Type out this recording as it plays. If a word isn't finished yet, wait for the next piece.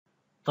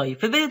طيب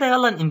في الفيديو ده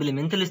يلا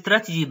نimplement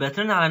الاستراتيجي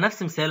باترن على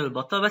نفس مثال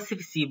البطه بس في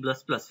السي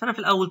بلس بلس. فانا في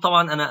الاول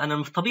طبعا انا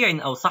مش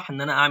طبيعي او صح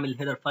ان انا اعمل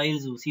هيدر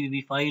فايلز وسي بي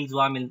بي فايلز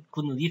واعمل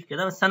كود نضيف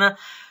كده، بس انا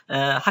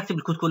هكتب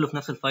الكود كله في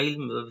نفس الفايل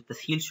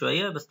بالتسهيل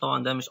شويه، بس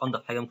طبعا ده مش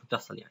انضف حاجه ممكن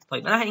تحصل يعني.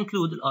 طيب انا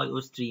هانكلود الاي او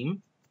ستريم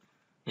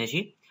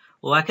ماشي،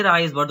 وبعد كده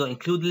عايز برضو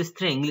انكلود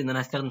السترينج لان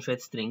انا هستخدم شويه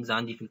سترينجز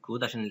عندي في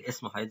الكود عشان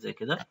الاسم وحاجات زي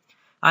كده.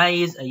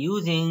 عايز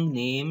using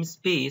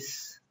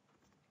namespace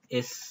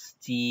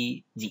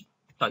std.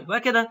 طيب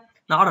وبعد كده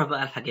نعرف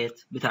بقى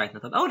الحاجات بتاعتنا.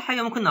 طب اول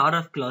حاجه ممكن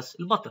نعرف كلاس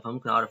البطه،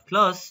 فممكن نعرف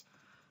كلاس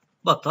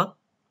بطه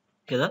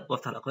كده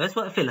وافتح الاقواس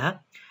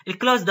واقفلها.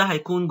 الكلاس ده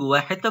هيكون جواه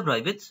حته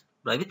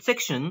برايفت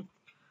سيكشن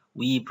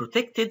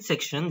وبروتكتد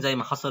سيكشن زي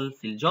ما حصل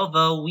في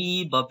الجافا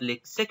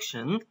وبابليك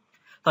سيكشن.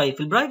 طيب في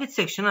البرايفت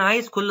سيكشن انا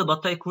عايز كل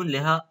بطه يكون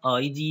لها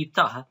اي دي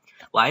بتاعها،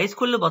 وعايز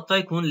كل بطه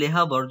يكون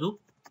لها برضو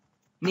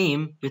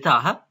نيم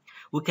بتاعها،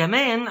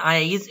 وكمان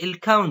عايز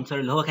الكاونتر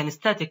اللي هو كان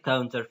ستاتيك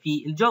كاونتر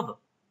في الجافا.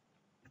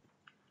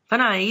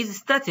 فانا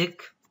عايز static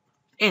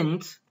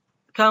int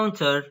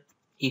counter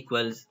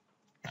equals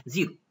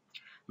 0.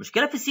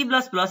 المشكله في السي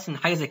بلس بلس ان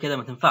حاجه زي كده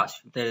ما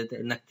تنفعش،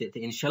 انك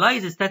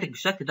تانيشاليز static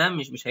بالشكل ده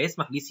مش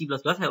هيسمح بيه سي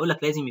بلس بلس، هيقول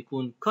لك لازم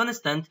يكون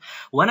constant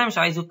وانا مش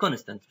عايزه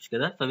constant مش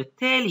كده.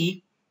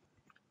 فبالتالي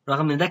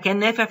رغم ان ده كان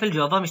نافع في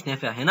الجافا مش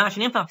نافع هنا،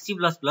 عشان ينفع في سي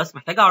بلس بلس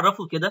محتاج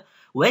اعرفه كده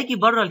واجي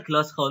بره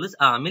الكلاس خالص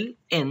اعمل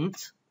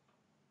int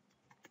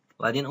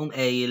وبعدين اقوم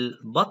قايل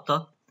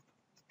بطه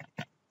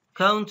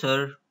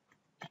counter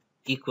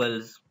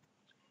equals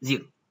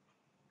 0.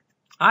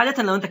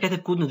 عادة لو انت كاتب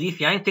كود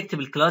نضيف يعني بتكتب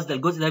الكلاس ده،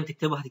 الجزء ده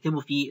بتكتبه هتكتبه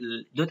في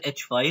الدوت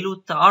اتش فايل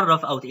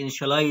وتعرف او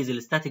تانيشاليز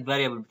الستاتيك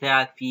فاريبل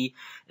بتاعك في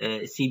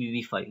السي بي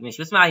بي فايل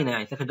ماشي. بس ما علينا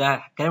يعني، فاكر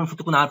ده كلام المفروض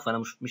تكون عارفه،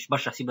 انا مش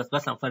بشرح سي بلس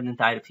بلس، انا مفترض ان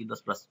انت عارف سي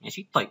بلس بلس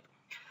ماشي. طيب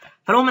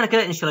فالمهم انا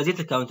كده انيشاليزيت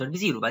الكاونتر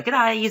بزيرو، بعد كده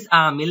عايز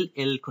اعمل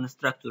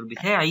الكونستراكتور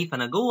بتاعي،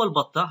 فانا جوه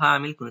البطه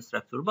هعمل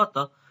كونستراكتور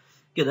بطه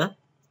كده،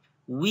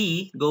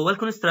 وجوه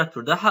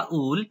الكونستراكتور ده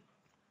هقول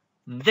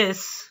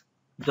this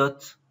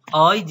dot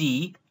id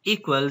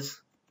equals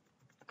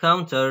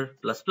counter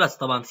بلس بلس.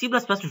 طبعا سي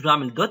بلس بلس مش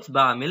بعمل دوت،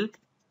 بعمل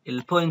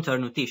البوينتر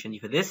نوتيشن دي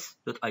في this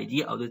dot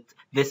id او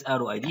this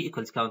arrow id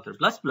equals counter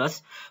بلس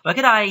بلس. وبعد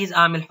كده عايز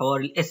اعمل حوار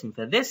الاسم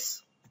في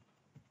this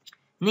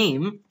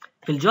name.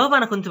 في الجافا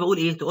انا كنت بقول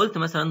ايه؟ قلت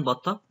مثلا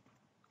بطه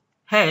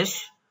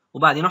هاش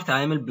وبعدين رحت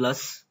عامل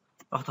بلس،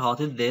 رحت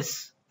حاطط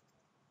this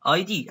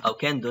id او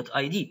كان دوت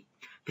id.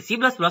 في سي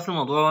بلس بلس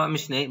الموضوع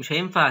مش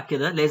هينفع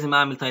كده، لازم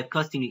اعمل تايب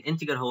كاستنج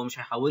للانتجر، هو مش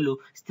هيحوله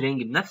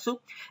سترينج بنفسه.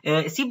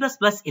 سي بلس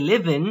بلس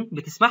 11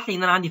 بتسمح لي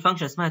ان انا عندي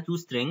فانكشن اسمها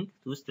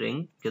تو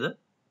سترينج كده،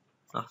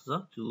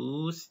 لحظه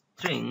تو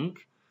سترينج،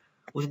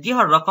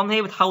 وتديها الرقم،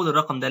 هي بتحول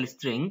الرقم ده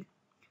لسترينج،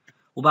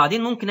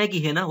 وبعدين ممكن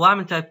اجي هنا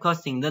واعمل تايب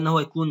كاستنج ده ان هو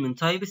يكون من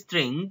تايب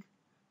سترينج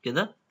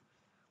كده،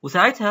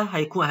 وساعتها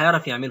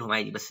هيعرف يعملهم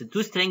عادي. بس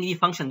التو سترينج دي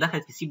فانكشن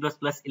دخلت في سي بلس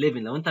بلس 11.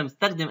 لو انت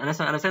مستخدم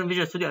انا بستخدم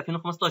فيجوال ستوديو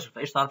 2015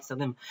 فايش تعرف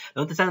تستخدمها.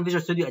 لو انت بتستخدم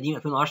فيجوال ستوديو قديم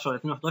 2010 ولا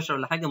 2011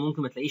 ولا حاجه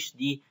ممكن ما تلاقيش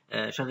دي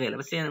شغاله،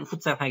 بس يعني المفروض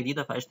تستخدم حاجه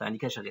جديده فقشطه يعني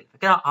كده شغاله.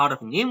 فكده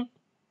هعرف النيم.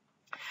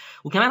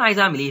 وكمان عايز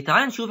اعمل ايه؟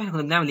 تعال نشوف احنا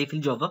كنا بنعمل ايه في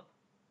الجافا.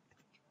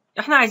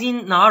 احنا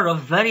عايزين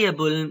نعرف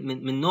variable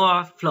من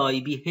نوع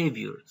fly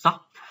behavior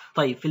صح؟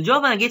 طيب في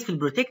الجافا انا جيت في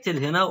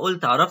البروتكتد هنا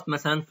وقلت عرفت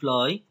مثلا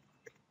fly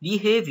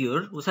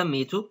behavior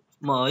وسميته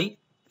my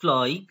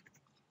fly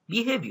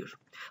behavior.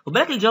 خد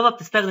بالك الجافا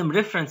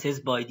بتستخدم references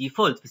by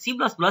default. في سي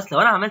بلس بلس لو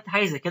انا عملت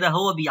حاجه زي كده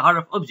هو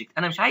بيعرف object،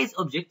 انا مش عايز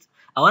object،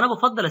 او انا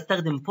بفضل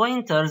استخدم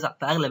pointers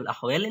في اغلب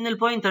الاحوال لان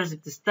البوينترز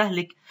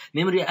بتستهلك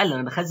ميموري اقل،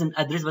 انا بخزن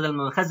ادرس بدل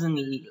ما بخزن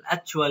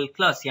الاكتشوال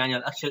كلاس يعني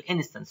الاكتشوال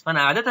انستنس.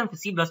 فانا عاده في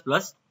سي بلس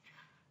بلس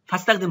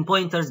هستخدم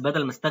pointers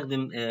بدل ما استخدم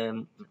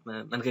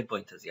من غير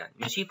pointers يعني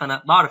ماشي.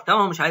 فانا بعرف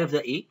تمام هو مش عارف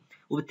ده ايه،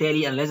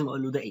 وبالتالي انا لازم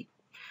اقول له ده ايه.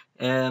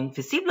 في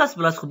السي بلس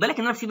بلس خد بالك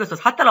ان انا في سي بلس بلس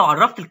حتى لو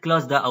عرفت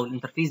الكلاس ده او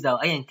الانترفيس ده او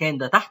ايا كان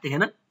ده تحت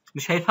هنا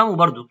مش هيفهمه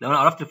برضو. لو انا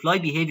عرفت فلاي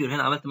بيهيفير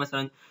هنا عملت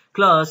مثلا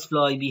كلاس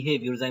فلاي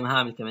بيهيفير زي ما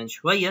هعمل كمان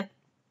شويه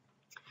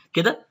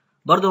كده،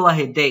 برضو هو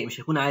هيتضايق مش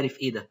هيكون عارف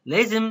ايه ده.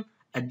 لازم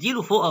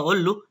اديله فوق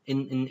اقول له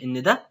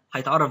ان ده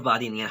هيتعرف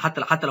بعدين يعني،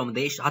 حتى لو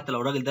متضايقش، حتى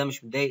لو الراجل ده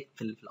مش متضايق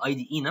في الاي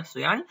دي اي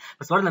نفسه يعني،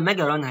 بس برضه لما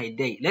اجي ران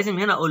هيتضايق. لازم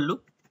هنا اقول له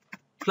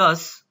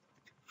كلاس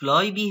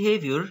فلاي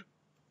بيهيفير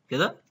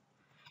كده،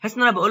 بحيث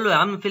ان انا بقول له يا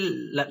عم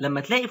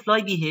لما تلاقي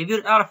فلاي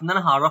بيهيفير اعرف ان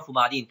انا هعرفه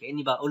بعدين،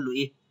 كاني بقول له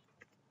ايه،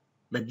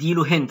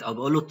 بديله هنت او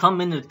بقول له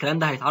اطمن الكلام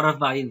ده هيتعرف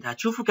بعدين، انت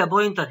هتشوفه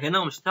كبوينتر هنا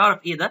ومش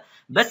هتعرف ايه ده،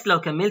 بس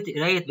لو كملت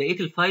قرايه بقيه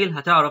الفايل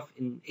هتعرف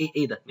ان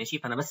ايه ده ماشي.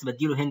 فانا بس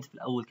بديله هنت في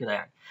الاول كده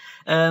يعني.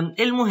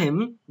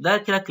 المهم ده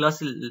كده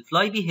كلاس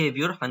الفلاي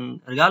بيهيفير،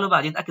 هنرجع له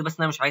بعدين. اتاكد بس ان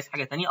انا مش عايز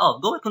حاجه ثانيه.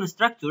 جوه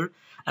الكونستراكتور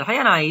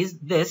الحقيقه انا عايز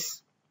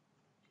this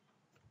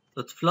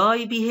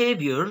 .fly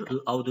behavior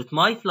او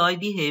 .my fly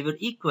behavior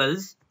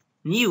equals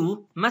new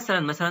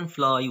مثلا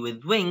fly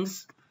with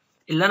wings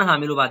اللي انا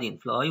هعمله بعدين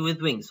fly with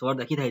wings. هو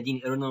ده اكيد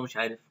هيديني ايرور، انا مش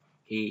عارف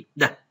ايه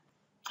ده.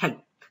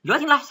 حلو.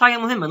 دلوقتي نلاحظ حاجه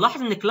مهمه،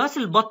 نلاحظ ان كلاس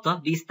البطه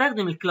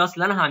بيستخدم الكلاس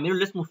اللي انا هعمله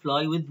اللي اسمه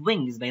فلاي وذ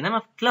وينجز، بينما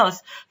في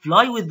كلاس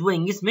فلاي وذ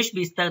وينجز مش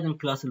بيستخدم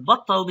كلاس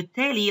البطه،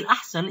 وبالتالي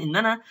الاحسن ان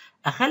انا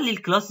اخلي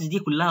الكلاسز دي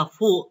كلها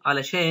فوق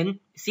علشان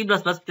سي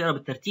بلس بلس بتقرا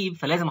بالترتيب،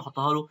 فلازم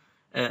احطها له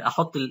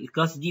احط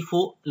الكلاس دي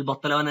فوق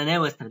البطه لو انا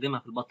ناوي استخدمها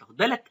في البطه. خد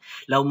بالك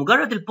لو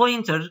مجرد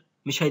البوينتر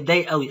مش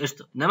هيتضايق قوي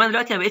قشطه، انما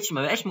دلوقتي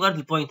ما بقاش مجرد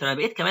البوينتر، انا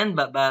بقيت كمان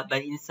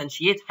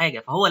بانستنشيت حاجه،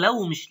 فهو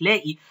لو مش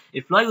لاقي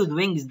الفلاي وذ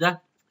وينجز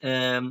ده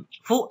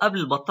فوق قبل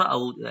البطه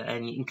او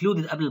يعني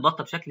انكلودد قبل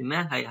البطه بشكل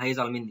ما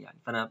هيزعل مني يعني،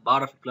 فانا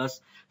بعرف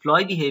الكلاس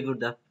فلاي بيهيفير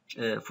ده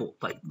فوق.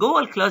 طيب جوه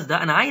الكلاس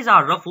ده انا عايز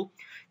اعرفه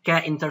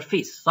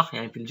كانترفيس، صح؟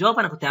 يعني في الجافا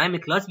انا كنت عامل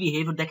كلاس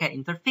بيهيفير ده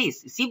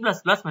كانترفيس، السي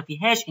بلس بلس ما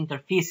فيهاش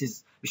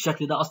انترفيسز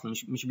بالشكل ده اصلا،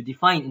 مش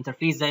بتديفاين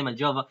انترفيس زي ما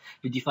الجافا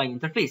بتديفاين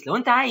انترفيس. لو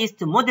انت عايز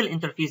تموديل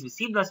انترفيس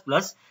بالسي بلس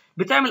بلس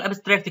بتعمل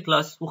ابستراكت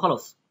كلاس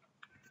وخلاص.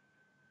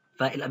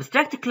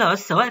 فالابستراكت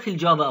كلاس سواء في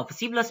الجافا او في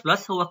سي بلس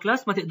بلس هو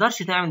كلاس ما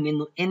تقدرش تعمل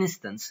منه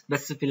انستنس،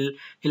 بس في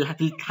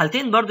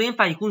الحالتين برضو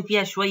ينفع يكون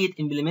فيها شويه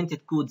امبلمنتد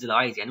كودز لو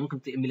عايز، يعني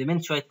ممكن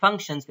تمبلمنت شويه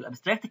فانكشنز في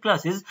الابستراكت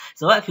كلاسز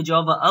سواء في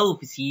جافا او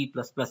في سي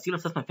بلس بلس. سي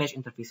بلس بلس ما فيهاش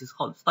انترفيسز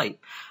خالص. طيب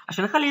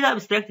عشان اخلي ده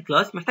ابستراكت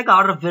كلاس محتاج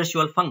اعرف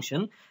فيرتشوال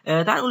فانكشن.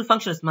 تعال نقول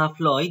فانكشن اسمها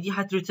فلاي، دي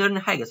هتريتيرن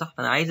حاجه صح،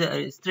 فانا عايز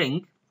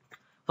سترينج،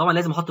 طبعا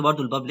لازم احط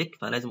برضو البابليك،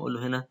 فلازم اقول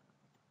له هنا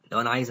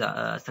لو انا عايز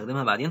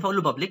استخدمها بعدين فاقول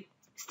له بابليك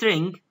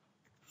string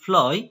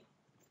fly.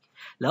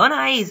 لو انا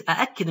عايز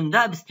ااكد ان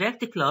ده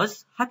abstract class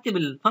هكتب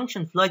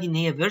الفانكشن fly دي ان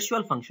هي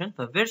virtual function،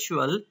 ف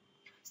virtual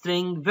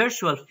string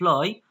virtual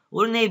fly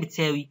واقول ان هي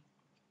بتساوي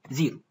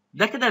 0.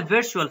 ده كده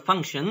virtual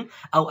function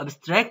او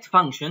abstract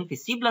function في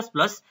السي بلس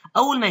بلس.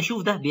 اول ما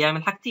يشوف ده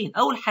بيعمل حاجتين،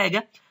 اول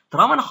حاجه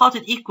طالما انا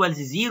حاطط equals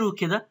 0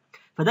 كده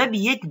فده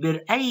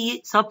بيجبر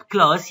اي سب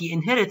كلاس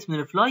ينهرت من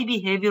الفلاي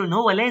بيهيفير ان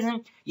هو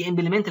لازم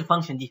يمبلمنت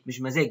الفانكشن دي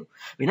مش مزاجه،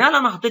 بينما لو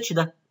ما حطيتش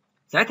ده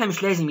ساعتها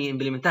مش لازم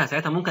يمبلمنتها،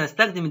 ساعتها ممكن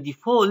استخدم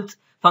الديفولت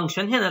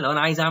فانكشن هنا. لو انا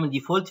عايز اعمل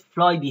ديفولت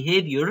فلاي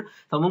بيهيفير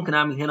فممكن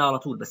اعمل هنا على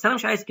طول، بس انا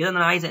مش عايز كده،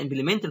 انا عايز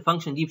امبلمنت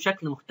الفانكشن دي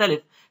بشكل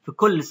مختلف في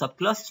كل سب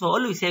كلاس،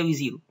 فاقول له يساوي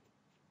 0.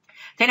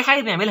 تاني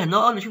حاجه بيعملها ان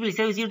هو اول ما يشوف اللي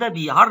يساوي 0 ده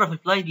بيعرف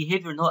الفلاي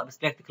بيهيفير ان هو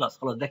ابستراكت كلاس،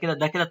 خلاص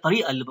ده كده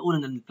الطريقه اللي بقول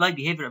ان الفلاي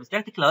بيهيفير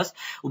ابستراكت كلاس،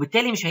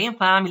 وبالتالي مش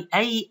هينفع اعمل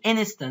اي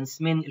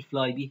انستنس من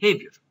الفلاي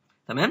بيهيفير.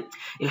 تمام.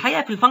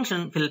 الحقيقه في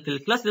الفانكشن في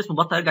الكلاس اللي اسمه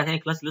بطه، ارجع تاني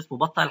الكلاس اللي اسمه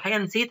بطه، الحقيقه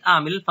نسيت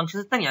اعمل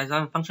الفانكشنز الثانيه، عايز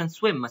اعمل فانكشن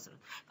سويم مثلا،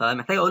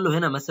 فمحتاج اقول له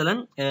هنا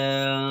مثلا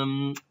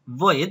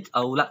void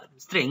او لا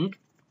string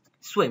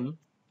swim،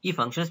 اي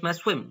فانكشن اسمها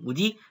swim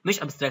ودي مش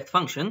abstract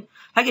function.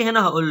 هاجي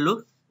هنا هقول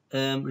له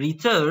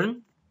return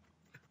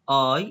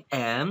I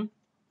am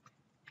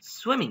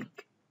swimming،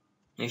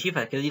 ماشي،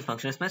 فكده دي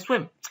الفانكشن اسمها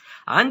swim.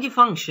 عندي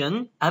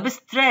فانكشن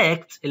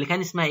abstract اللي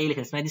كان اسمها ايه؟ اللي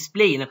كان اسمها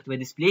display، انا كنت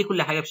بديسبلاي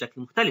كل حاجه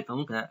بشكل مختلف،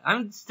 فممكن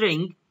اعمل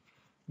string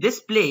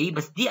display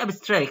بس دي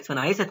abstract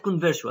فانا عايزها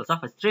تكون virtual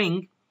صح،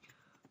 string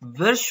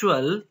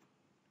virtual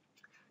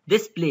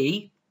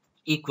display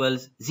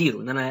equals 0،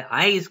 ان انا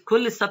عايز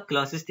كل السب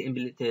كلاسز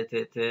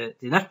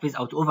تنفذ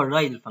او تاوفر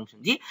رايد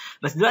الفانكشن دي.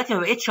 بس دلوقتي ما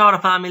بقتش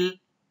اعرف اعمل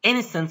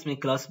انستنس من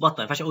كلاس بطه،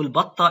 ما ينفعش اقول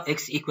بطه x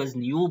equals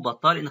new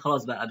بطه لان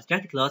خلاص بقى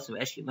abstract كلاس ما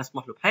بقاش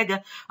مسموح له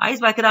بحاجه.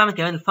 عايز بعد كده اعمل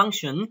كمان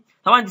الفانكشن،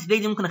 طبعا الديسبلاي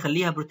دي ممكن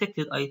اخليها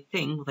protected I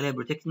think، ممكن اخليها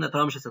protected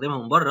طبعا مش هستخدمها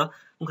من بره،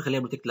 ممكن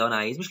اخليها protected لو انا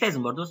عايز، مش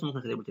لازم برضه بس ممكن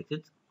اخليها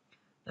protected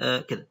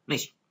كده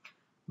ماشي.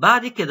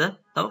 بعد كده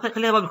طب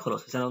خليها بابل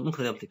خلاص، بس انا ممكن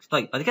اخليها protected.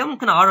 طيب بعد كده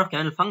ممكن اعرف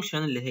كمان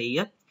الفانكشن اللي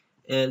هي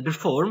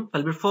البرفورم،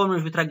 فالبرفورم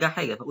مش بترجع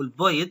حاجه، فاقول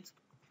void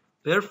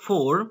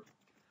perform.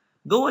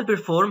 جوه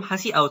البرفورم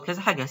هسي اوت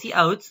كذا حاجه، هسي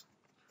اوت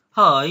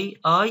hi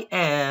I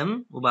am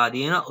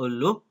وبعدين اقول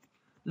له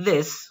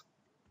this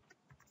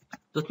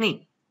دوت name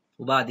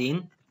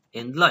وبعدين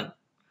end line.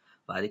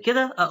 بعد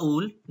كده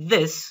اقول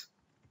this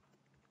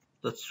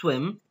دوت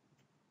swim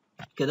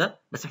كده،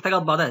 بس محتاج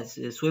اطبع ده،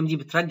 swim دي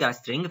بترجع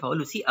string فاقول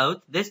له see out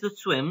this دوت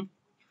swim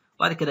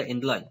وبعد كده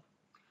end line.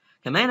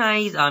 كمان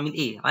عايز اعمل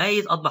ايه؟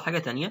 عايز اطبع حاجه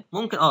ثانيه،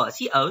 ممكن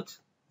see out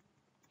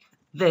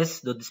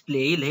this دوت display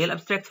اللي هي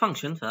الابستراكت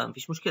فانكشن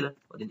فمفيش مشكله،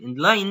 وبعدين end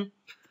line.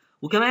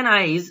 وكمان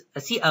عايز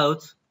see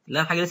out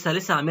لا حاجه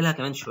لسه هعملها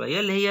كمان شويه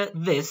اللي هي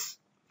this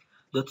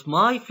دوت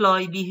my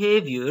fly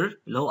behavior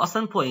اللي هو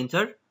اصلا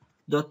pointer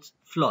دوت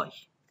fly،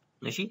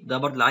 ماشي، ده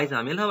برضه اللي عايز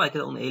اعملها. وبعد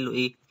كده اقوم قايل له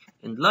ايه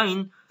end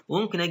line.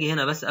 وممكن اجي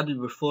هنا بس قبل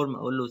البرفورم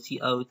اقول له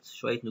see out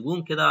شويه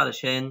نجوم كده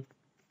علشان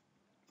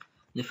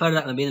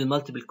نفرق ما بين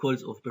المالتيبل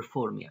كولز اوف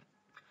perform يعني.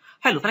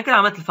 حلو، فانا كده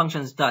عملت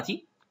الفانكشنز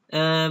بتاعتي.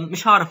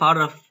 مش هعرف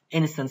اعرف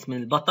انستنس من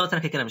البطه بس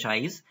انا كده مش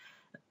عايز.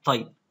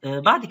 طيب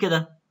بعد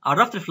كده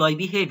عرفت الفلاي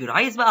بيهيفير،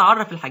 عايز بقى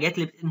اعرف الحاجات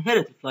اللي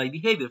بتنهرت الفلاي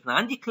بيهيفير، فانا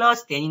عندي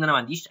كلاس تاني ان انا ما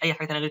عنديش اي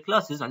حاجه ثانيه غير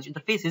كلاسز، ما عنديش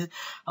انترفيسز.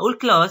 اقول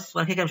كلاس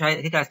وانا كده مش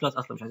عايز، كده عايز كلاس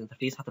اصلا مش عايز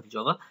انترفيس حتى في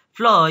الجافا،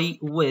 فلاي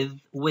وذ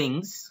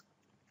وينجز،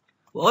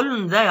 واقول له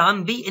ان ده يا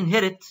عم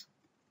بينهرت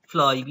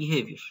فلاي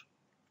بيهيفير،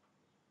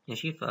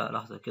 ماشي.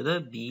 فلحظه كده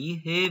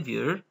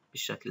بيهيفير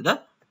بالشكل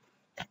ده.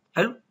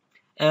 حلو.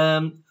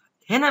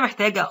 هنا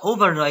محتاجه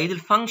اوفر رايد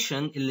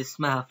الفانكشن اللي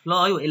اسمها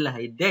فلاي والا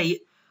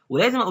هيتضايق،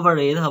 ولازم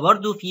اوفرريدها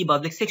برضو في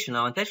public section. لو ما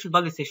عملتهاش في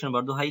البابليك سيكشن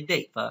برضو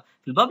هيتضايق.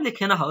 ففي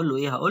البابليك هنا هقول له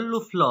ايه؟ هقول له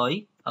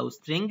fly او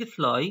string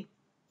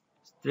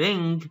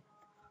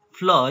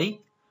fly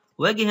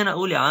واجي هنا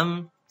اقول يا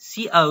عم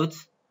see out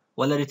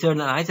ولا return.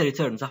 انا عايز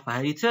return صح؟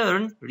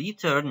 فهريتيرن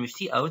مش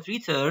see out.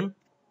 return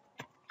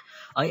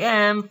I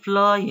am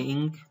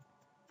flying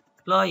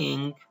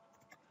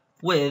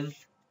with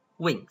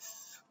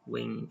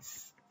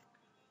wings.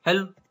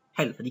 حلو.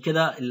 فدي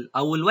كده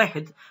الاول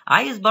واحد.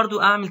 عايز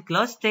برضو اعمل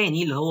كلاس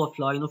تاني اللي هو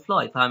fly no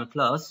fly. فهعمل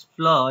كلاس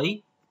fly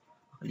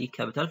خليه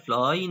كابيتال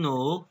fly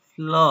no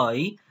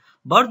fly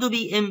برضو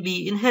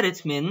بي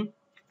inherit من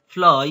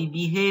fly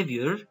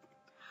behavior.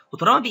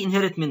 وطالما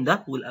بينهرت من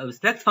ده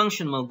والابستراكت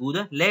فانكشن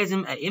موجوده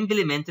لازم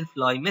امبلمنت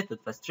الفلاي ميثود.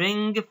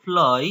 فسترينج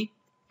فلاي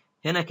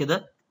هنا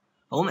كده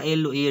اقوم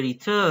قايل له ايه؟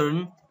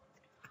 return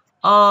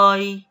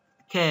I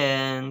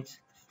can't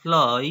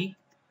fly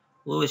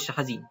ووش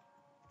حزين.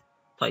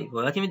 طيب هو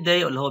دلوقتي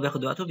متضايق اللي هو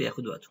بياخد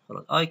وقته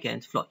خلاص I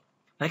can't fly.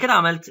 فانا كده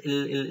عملت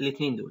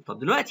الاثنين دول. طب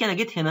دلوقتي انا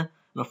جيت هنا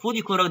المفروض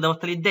يكون الراجل ده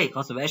بطل يتضايق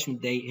خلاص، ما بقاش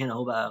متضايق. هنا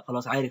هو بقى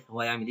خلاص عارف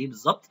هو هيعمل ايه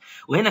بالظبط،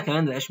 وهنا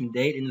كمان ما بقاش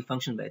متضايق لان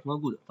الفانكشن بقت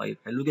موجوده. طيب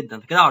حلو جدا.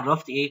 فكده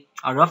عرفت ايه؟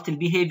 عرفت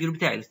البيهيفير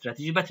بتاعي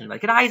الاستراتيجي باترن. بعد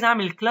كده عايز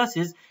اعمل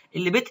الكلاسز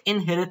اللي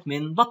بتنهرت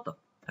من بطه.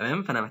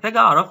 تمام. فانا محتاج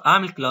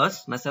اعمل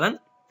كلاس مثلا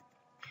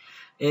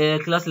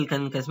الكلاس اللي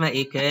كان اسمها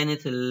ايه؟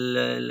 كانت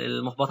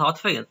المحبطه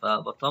عاطفيا.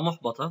 فبطه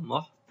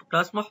محبطه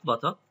كلاس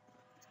محبطه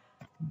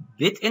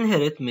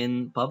بتنهرت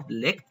من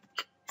public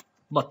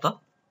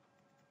بطه.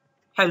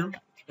 حلو.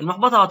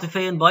 المحبطه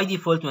عاطفيا باي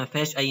ديفولت ما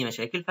فيهاش اي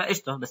مشاكل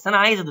فقشطه. بس انا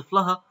عايز اضيف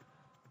لها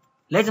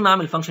لازم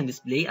اعمل فانكشن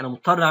ديسبلاي. انا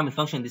مضطر اعمل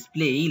فانكشن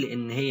ديسبلاي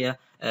لان هي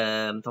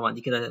طبعا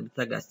دي كده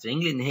بترجع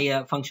سترينج لان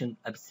هي فانكشن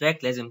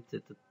ابستراكت لازم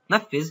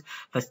تتنفذ.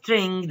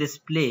 فسترينج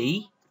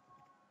ديسبلاي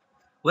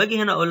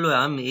واجي هنا اقول له يا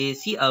عم ايه؟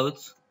 سي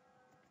اوت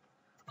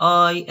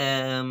I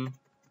am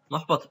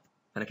محبطه.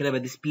 فانا كده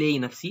بديسبلاي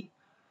نفسي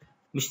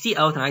مش سي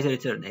اوت. انا عايز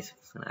ريتيرن.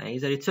 اسف، انا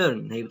عايز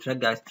ريتيرن. هي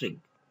بترجع سترينج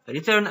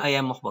فريتيرن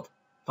I am محبطه.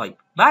 طيب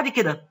بعد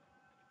كده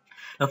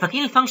لو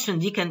فاكرين الفانكشن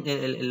دي كان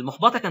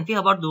المحبطه كان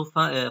فيها برضو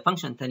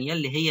فانكشن ثانيه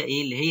اللي هي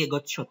ايه؟ اللي هي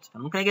got shot.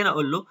 فممكن اجي هنا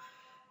اقول له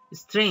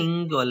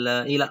string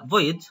ولا ايه؟ لا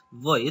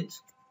void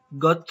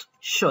got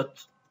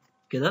shot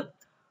كده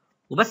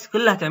وبس. كل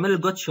اللي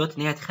هتعمله got shot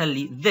ان هي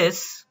هتخلي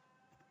this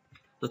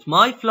dot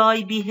my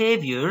fly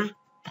behavior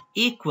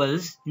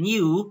equals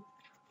new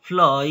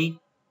fly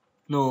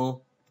no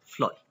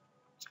fly.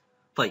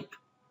 طيب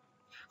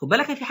خد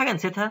بالك في حاجه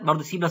نسيتها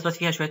برضو. سي بلس بس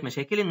فيها شويه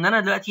مشاكل ان انا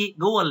دلوقتي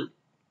جوه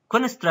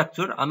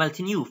كونستراكتور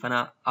عملت نيو.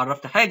 فانا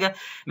عرفت حاجه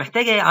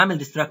محتاجه اعمل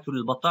ديستراكتور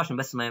للبطه عشان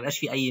بس ما يبقاش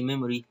في اي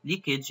ميموري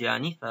ليكج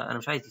يعني. فانا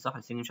مش عايز دي صح،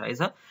 السنين مش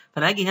عايزها.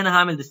 فانا هاجي هنا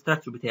هعمل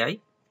ديستراكتور بتاعي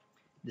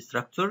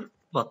ديستراكتور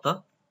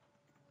بطه.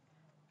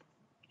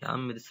 يا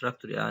عم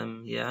ديستراكتور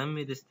يا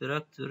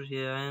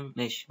عم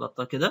ماشي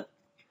بطه كده.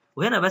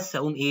 وهنا بس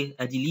اقوم ايه؟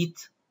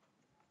 اديليت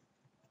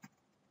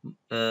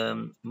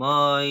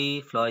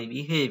ماي فلاي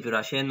بيهيفير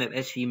عشان ما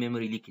يبقاش في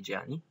ميموري ليكج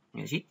يعني.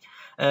 ماشي.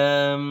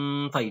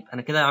 طيب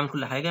انا كده عامل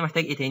كل حاجه.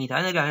 محتاج ايه تاني؟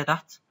 تعالى نرجع هنا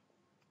تحت.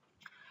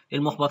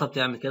 المحبطه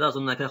بتعمل كده.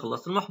 اظن انا كده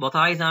خلصت المحبطه.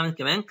 عايز اعمل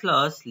كمان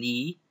كلاس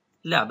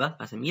للعبه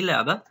هسميه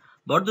لعبه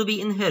برضو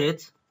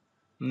بينهرت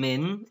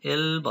من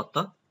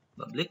البطه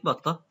public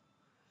بطه.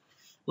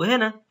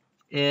 وهنا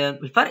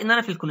الفرق ان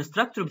انا في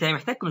الكونستراكتور بتاعي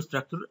محتاج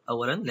كونستراكتور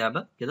اولا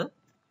لعبه كده،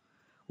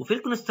 وفي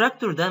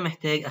الكونستراكتور ده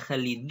محتاج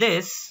اخلي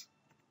this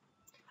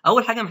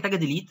اول حاجه محتاجه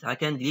ديليت.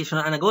 كان ديليت عشان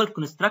انا جوه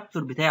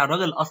الكونستراكتور بتاع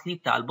الراجل الاصلي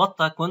بتاع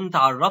البطه كنت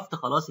عرفت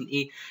خلاص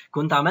الايه؟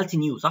 كنت عملت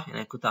نيو صح؟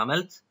 يعني كنت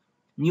عملت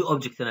نيو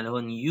اوبجكت اللي هو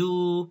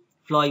نيو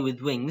فلاي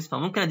وذ وينجز.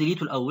 فممكن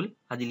اديليته الاول.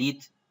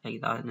 هديليت يا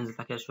جدعان ننزل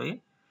تحت كده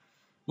شويه.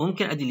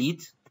 ممكن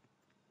اديليت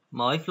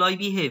my fly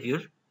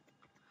behavior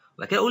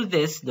وبعد كده اقول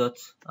this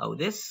dot او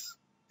this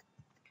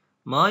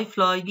my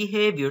fly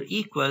behavior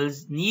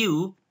equals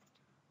new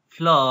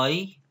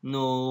fly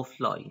no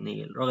fly.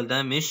 الراجل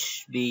ده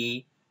مش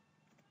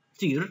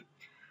بيطير.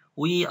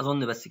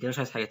 واظن بس كده مش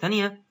عايز حاجه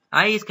ثانيه.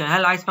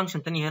 هل عايز فانكشن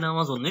ثانيه هنا؟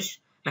 ما اظنش.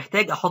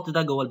 محتاج احط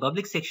ده جوه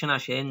البابليك سيكشن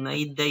عشان ما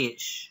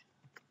يتضايقش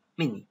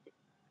مني.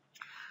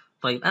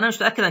 طيب انا مش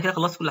متاكد انا كده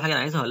خلصت كل حاجه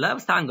انا عايزها ولا لا،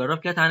 بس تعال نجرب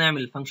كده. تعال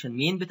نعمل الفانكشن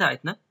مين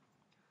بتاعتنا.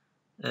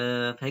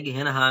 فهاجي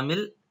هنا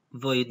هعمل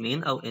void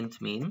main او int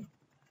main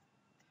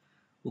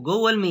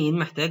وجوه المين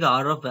محتاج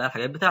اعرف بقى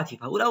الحاجات بتاعتي.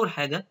 فهقول اول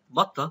حاجه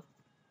بطه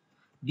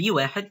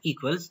b1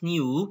 equals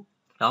new.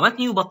 لو عملت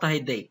new بطه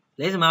هيتضايق.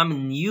 لازم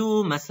اعمل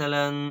new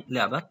مثلا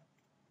لعبه.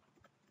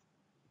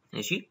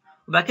 ماشي.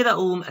 وبعد كده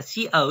اقوم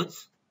سي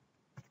اوت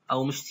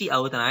او مش سي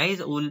اوت، انا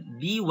عايز اقول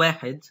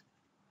b1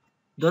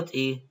 دوت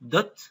ايه؟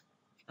 دوت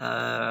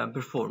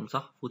perform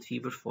صح؟ المفروض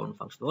فيه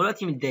perform function. هو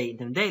دلوقتي متضايق.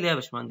 انت متضايق ليه يا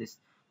باشمهندس؟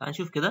 تعال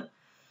نشوف كده.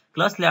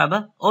 كلاس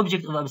لعبه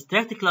object of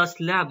abstract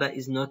class لعبه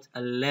is not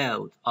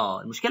allowed.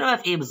 المشكله بقى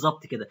في ايه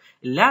بالظبط كده؟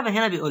 اللعبه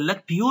هنا بيقول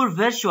لك pure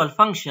virtual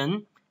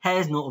function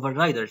has no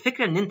overrider.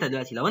 الفكره ان انت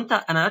دلوقتي لو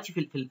انا دلوقتي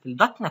في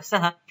الدك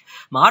نفسها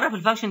معرف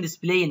الفانكشن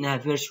ديسبلاي انها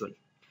virtual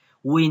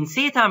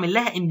ونسيت اعمل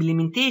لها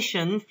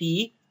implementation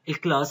في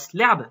الكلاس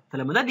لعبه،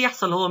 فلما ده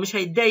بيحصل هو مش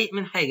هيتضايق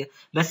من حاجه،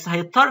 بس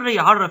هيضطر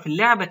يعرف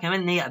اللعبه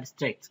كمان ان هي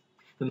ابستراكت.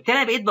 فبالتالي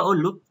انا بقيت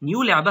بقول له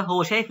نيو لعبه،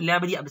 هو شايف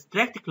اللعبه دي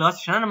ابستراكت كلاس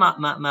عشان انا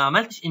ما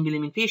عملتش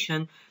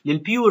امبلمنتيشن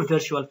للبيور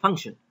فيرتشوال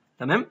فانكشن.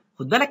 تمام؟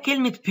 خد بالك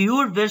كلمه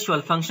بيور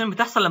فيرتشوال فانكشن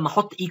بتحصل لما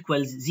احط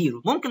ايكوالز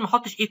زيرو، ممكن ما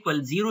احطش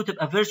ايكوال زيرو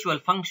تبقى فيرتشوال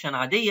فانكشن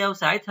عاديه،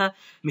 وساعتها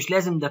مش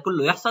لازم ده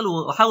كله يحصل.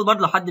 وحاول برضه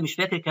لو حد مش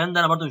فاكر الكلام ده،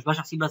 انا برضه مش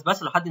بشرح سي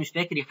بلس، لو حد مش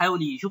فاكر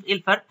يحاول يشوف ايه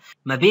الفرق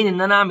ما بين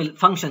ان انا اعمل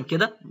فانكشن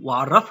كده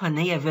واعرفها ان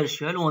هي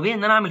فيرتشوال، وما بين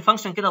ان انا اعمل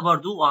فانكشن كده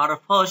برضه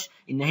واعرفهاش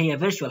ان هي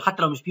فيرتشوال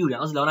حتى لو مش بيور.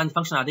 يعني قصدي لو انا عندي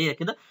فانكشن عاديه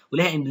كده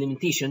ولها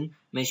امبلمنتيشن،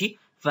 ماشي،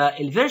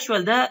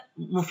 فالفيرتشوال ده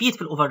مفيد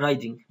في الاوفر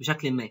رايدنج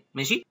بشكل ما،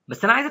 ماشي.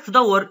 بس انا عايزك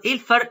تدور ايه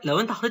الفرق لو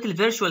انت حطيت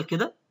الفيرتشوال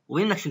كده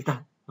وبين انك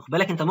شلتها. خد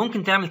بالك انت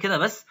ممكن تعمل كده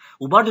بس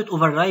وبرضه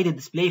تاوفر رايد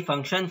الديسبلاي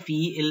فانكشن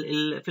في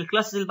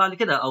الكلاسز اللي بعد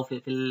كده، او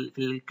في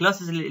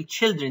الكلاسز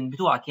التشيلدرن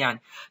بتوعك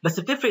يعني، بس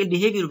بتفرق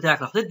البيهيفير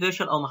بتاعك لو حطيت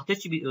فيرتشوال او ما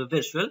حطيتش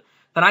فيرتشوال.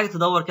 فانا عايزك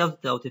تدور كده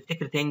او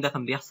تفتكر تاني ده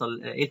كان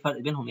بيحصل ايه الفرق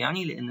بينهم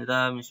يعني، لان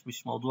ده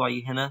مش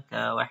موضوعي هنا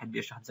كواحد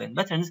بيشرح ديزاين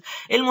باترنز.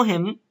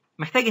 المهم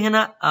محتاج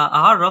هنا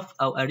اعرف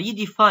او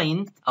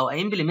اريديفاين او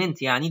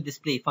امبلمنت يعني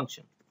display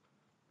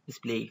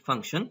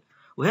function،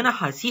 وهنا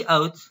هسي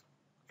اوت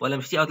ولا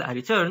مش سي اوت،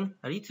 لا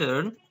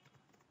return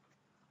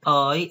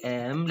I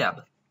am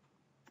لعبة.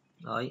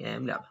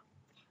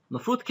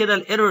 المفروض كده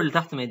الايرور اللي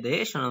تحت ما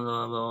يتضايقش، انا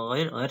ما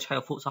غيرتش حاجه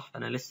فوق صح،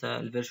 انا لسه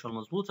الفيرتشوال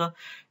مظبوطه.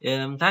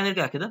 تعال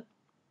نرجع كده.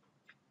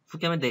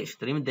 المفروض كده ما يتضايقش.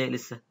 انت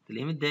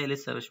ليه متضايق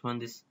لسه يا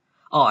باشمهندس؟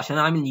 عشان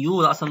انا عامل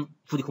نيو، ده اصلا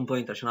المفروض يكون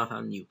بوينتر عشان اعرف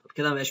اعمل نيو. طب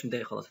كده ما بقاش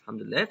متضايق خلاص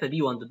الحمد لله.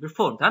 فبي 1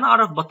 بيرفورم. تعال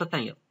نعرف بطه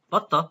ثانيه.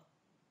 بطه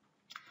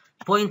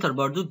بوينتر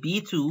برضو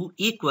b2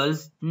 equals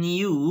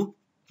new،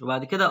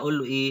 وبعد كده اقول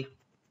له ايه؟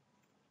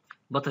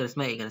 بطه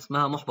اسمها ايه؟ كان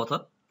اسمها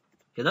محبطه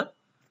كده،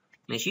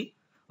 ماشي.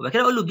 وبعد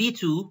كده اقول له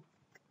b2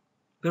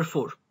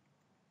 perform،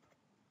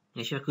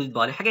 ماشي.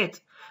 يطبع لي حاجات.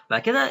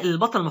 بعد كده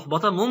البطه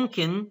المحبطه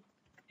ممكن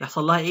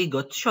يحصل لها ايه؟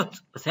 جوت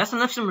شوت. بس هيحصل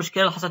نفس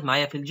المشكله اللي حصلت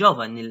معايا في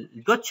الجافا، ان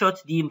الجوت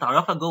شوت دي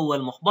متعرفه جوه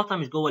المحبطه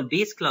مش جوه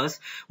البيس كلاس،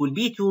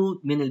 والبي 2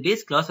 من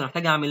البيس كلاس. انا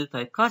محتاج اعمل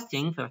تايب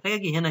كاستنج، فمحتاج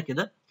اجي هنا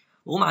كده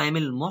واقوم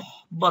عامل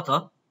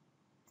محبطه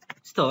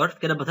ستار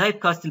كده، بتايب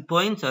كاست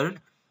البوينتر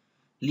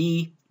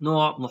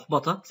لنوع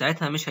محبطه.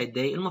 ساعتها مش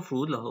هيتضايق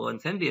المفروض لو هو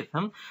انسان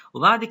بيفهم.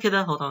 وبعد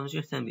كده هو طبعا مش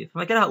انسان بيفهم،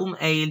 بعد كده هقوم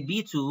قايل بي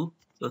 2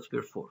 دوت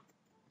perform.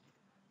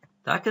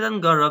 تعال كده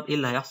نجرب ايه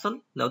اللي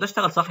هيحصل. لو ده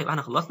اشتغل صح يبقى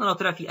احنا خلصنا، لو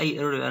طلع في اي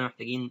ايرور يبقى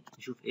محتاجين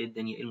نشوف ايه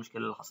الدنيا، ايه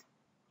المشكله اللي حصلت.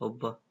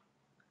 هوبا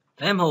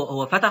تمام،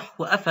 هو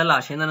فتح وقفل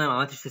عشان انا ما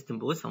عملتش سيستم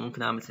بوز،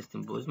 فممكن اعمل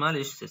سيستم بوز.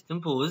 معلش سيستم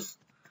بوز،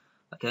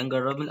 بعد كده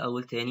نجرب من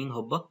الاول تاني.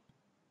 هوبا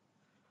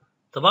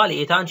طبع لي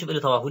ايه؟ تعال نشوف ايه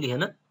اللي طبعه لي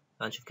هنا.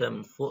 تعال نشوف كده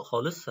من فوق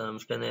خالص. انا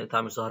المشكله ان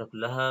البتاع مش ظاهره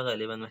كلها،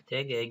 غالبا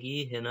محتاج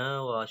اجي هنا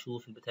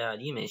واشوف البتاع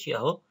دي. ماشي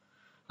اهو.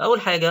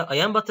 اول حاجه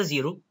I am but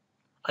zero،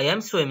 I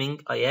am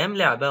swimming، I am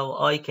لعبة،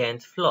 و I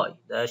can't fly.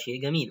 ده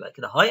شيء جميل. بعد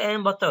كده I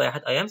am بطة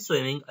واحد، I am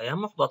swimming، I am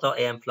محبطة،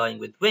 I am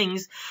flying with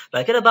wings.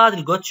 بعد كده بعد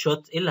الجوت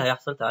شوت ايه اللي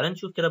هيحصل؟ تعال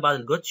نشوف كده. بعد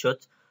الجوت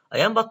شوت I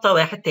am بطة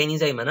واحد تاني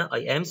زي ما انا،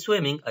 I am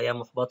swimming، I am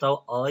محبطة،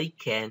 و I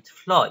can't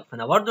fly.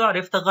 فانا برضو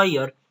عرفت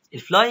اغير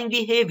الفلاينج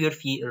بيهيفير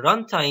في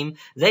الران تايم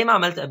زي ما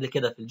عملت قبل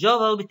كده في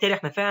الجافا، وبالتالي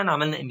احنا فعلا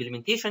عملنا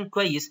امبلمنتيشن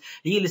كويس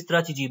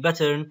للاستراتيجي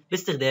باترن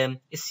باستخدام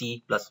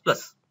السي بلس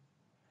بلس.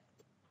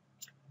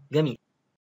 جميل.